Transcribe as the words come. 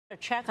A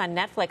check on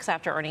Netflix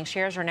after earnings.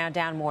 Shares are now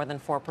down more than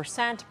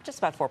 4%, just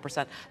about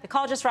 4%. The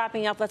call just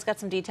wrapping up. Let's get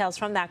some details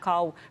from that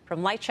call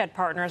from Lightshed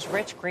Partners,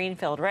 Rich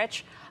Greenfield.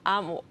 Rich,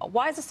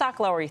 why is the stock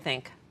lower, you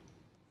think?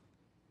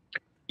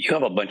 You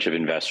have a bunch of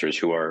investors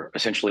who are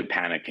essentially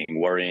panicking,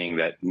 worrying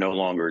that no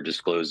longer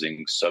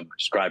disclosing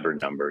subscriber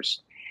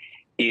numbers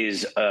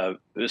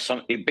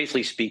it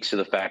basically speaks to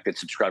the fact that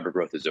subscriber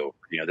growth is over.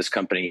 This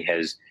company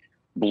has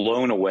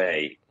blown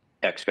away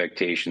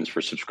expectations for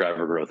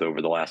subscriber growth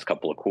over the last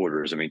couple of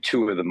quarters. I mean,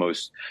 two of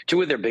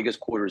their biggest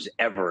quarters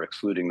ever,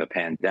 excluding the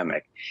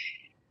pandemic.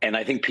 And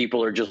I think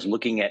people are just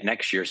looking at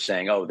next year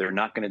saying, oh, they're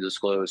not going to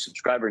disclose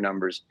subscriber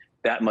numbers.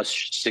 That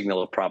must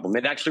signal a problem.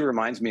 It actually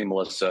reminds me,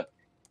 Melissa, a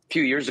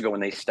few years ago when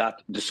they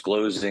stopped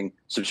disclosing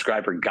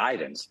subscriber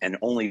guidance and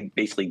only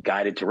basically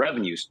guided to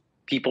revenues.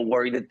 People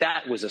worried that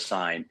that was a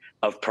sign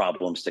of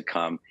problems to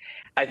come.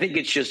 I think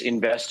it's just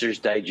investors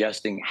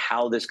digesting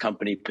how this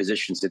company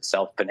positions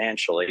itself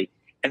financially,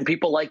 and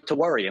people like to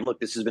worry. And look,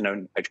 this has been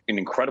an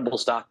incredible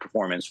stock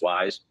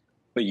performance-wise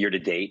year to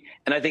date,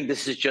 and I think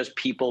this is just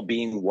people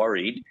being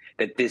worried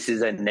that this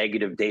is a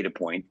negative data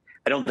point.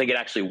 I don't think it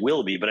actually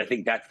will be, but I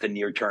think that's the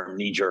near-term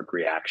knee-jerk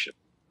reaction.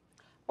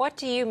 What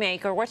do you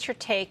make, or what's your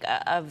take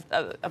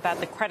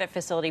about the credit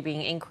facility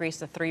being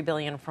increased to $3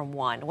 billion from $1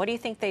 billion? What do you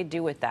think they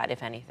do with that,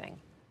 if anything?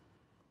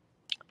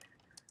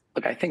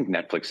 Look, I think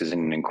Netflix is in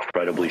an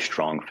incredibly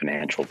strong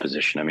financial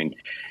position. I mean,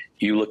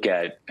 you look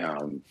at,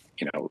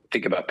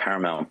 think about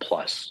Paramount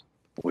Plus,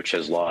 which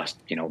has lost,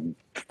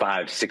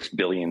 $5-6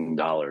 billion.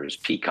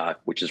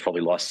 Peacock, which has probably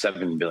lost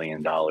 $7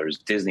 billion.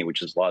 Disney, which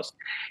has lost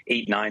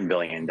 $8-9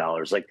 billion.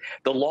 Like,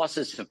 the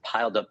losses have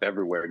piled up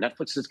everywhere.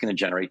 Netflix is going to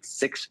generate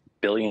 $6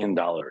 billion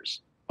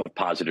of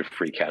positive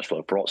free cash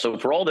flow. So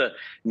for all the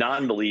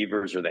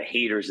non-believers or the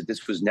haters that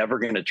this was never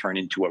going to turn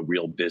into a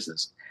real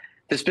business,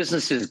 this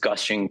business is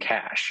gushing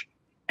cash.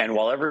 And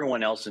while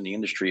everyone else in the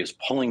industry is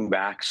pulling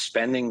back,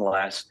 spending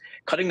less,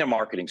 cutting their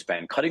marketing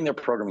spend, cutting their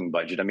programming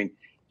budget, I mean,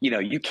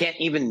 you can't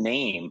even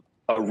name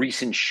a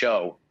recent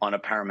show on a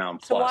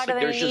Paramount Plus. So why do they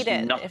there's need just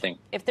it? Nothing.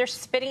 If they're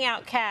spitting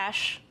out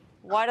cash,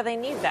 why do they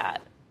need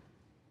that?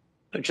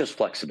 Just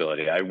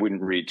flexibility. I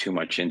wouldn't read too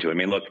much into it. I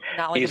mean, look,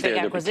 not like a big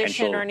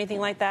acquisition or anything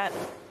like that.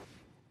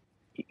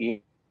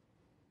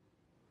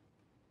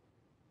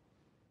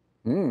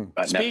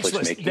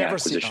 Netflix making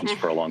acquisitions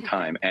for a long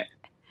time.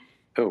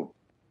 Who?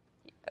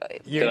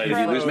 Did you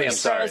lose me? I'm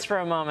sorry. For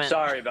a moment.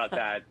 Sorry about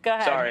that. Go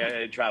ahead.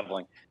 Sorry,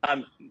 traveling.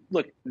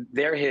 Look,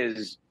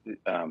 there's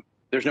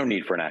no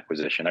need for an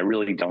acquisition. I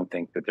really don't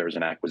think that there's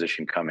an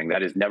acquisition coming.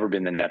 That has never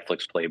been the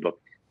Netflix playbook.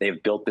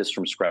 They've built this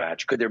from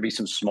scratch. Could there be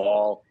some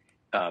small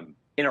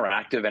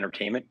interactive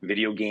entertainment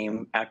video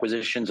game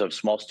acquisitions of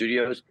small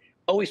studios?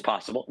 Always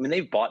possible. I mean,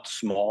 they've bought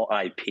small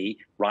IP,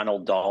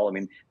 Ronald Dahl. I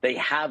mean, they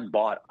have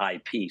bought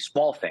IP,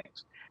 small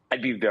things.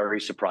 I'd be very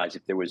surprised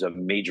if there was a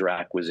major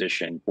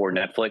acquisition for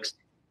Netflix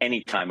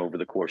anytime over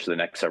the course of the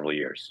next several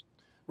years.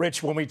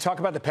 Rich, when we talk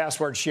about the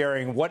password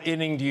sharing, what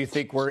inning do you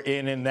think we're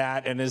in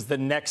that? And is the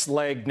next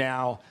leg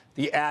now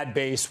the ad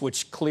base,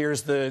 which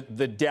clears the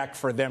deck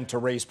for them to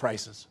raise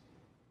prices?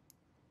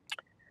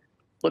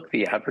 Look,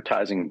 the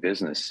advertising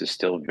business is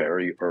still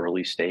very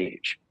early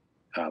stage.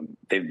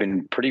 They've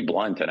been pretty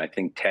blunt, and I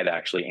think Greg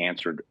actually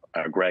answered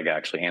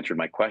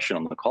my question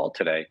on the call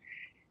today,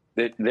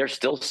 that they're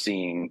still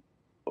seeing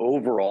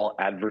overall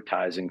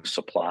advertising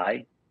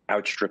supply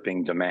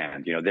outstripping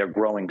demand. They're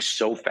growing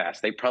so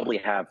fast. They probably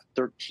have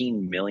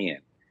 13 million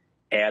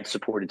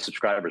ad-supported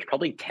subscribers,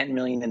 probably 10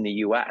 million in the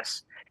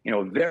U.S.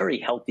 A very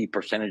healthy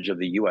percentage of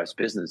the U.S.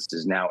 business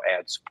is now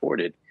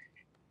ad-supported.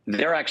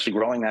 They're actually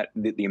growing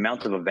the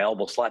amount of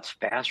available slots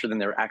faster than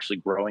they're actually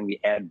growing the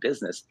ad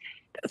business.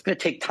 That's going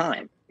to take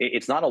time.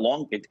 It's not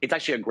it's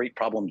actually a great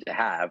problem to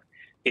have.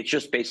 It's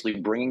just basically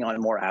bringing on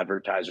more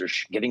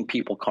advertisers, getting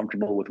people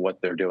comfortable with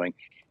what they're doing.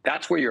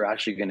 That's where you're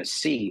actually going to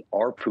see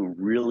ARPU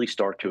really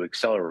start to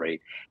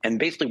accelerate. And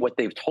basically what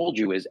they've told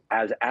you is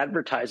as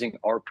advertising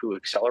ARPU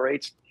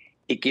accelerates,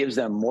 it gives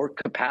them more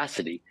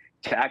capacity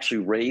to actually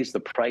raise the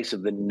price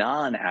of the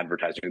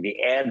non-advertising.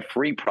 The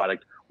ad-free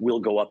product will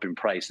go up in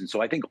price. And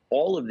so I think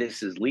all of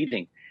this is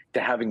leading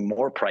to having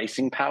more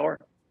pricing power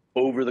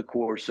over the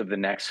course of the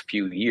next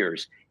few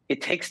years.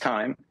 It takes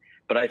time,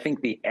 but I think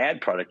the ad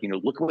product,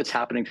 look at what's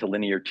happening to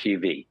linear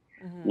TV.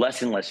 Mm-hmm.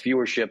 Less and less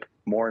viewership,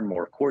 more and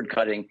more cord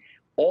cutting.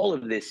 All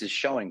of this is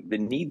showing the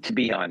need to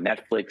be on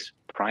Netflix,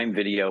 Prime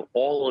Video,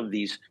 all of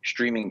these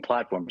streaming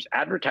platforms.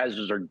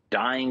 Advertisers are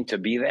dying to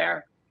be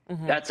there.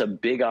 Mm-hmm. That's a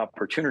big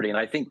opportunity. And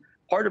I think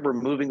part of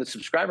removing the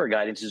subscriber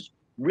guidance is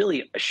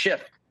really a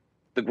shift.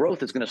 The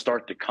growth is going to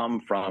start to come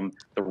from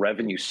the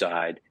revenue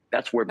side.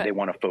 That's where they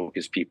want to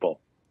focus people.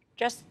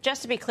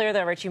 Just to be clear,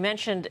 though, Rich, you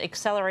mentioned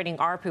accelerating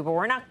ARPU, but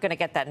we're not going to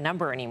get that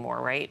number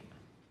anymore, right?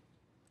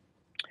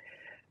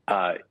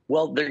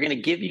 Well, they're going to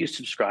give you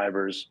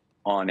subscribers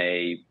on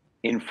a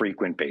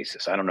infrequent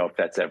basis. I don't know if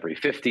that's every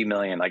 50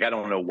 million. I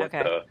don't know what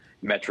the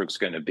metric's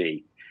going to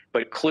be.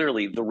 But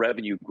clearly, the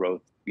revenue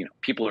growth,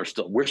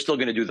 we're still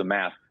going to do the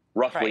math.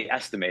 roughly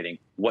estimating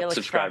what You'll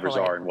subscribers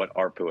extrapolate. are and what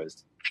ARPU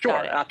is.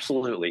 Sure,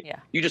 absolutely. Yeah.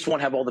 You just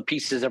won't have all the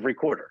pieces every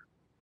quarter.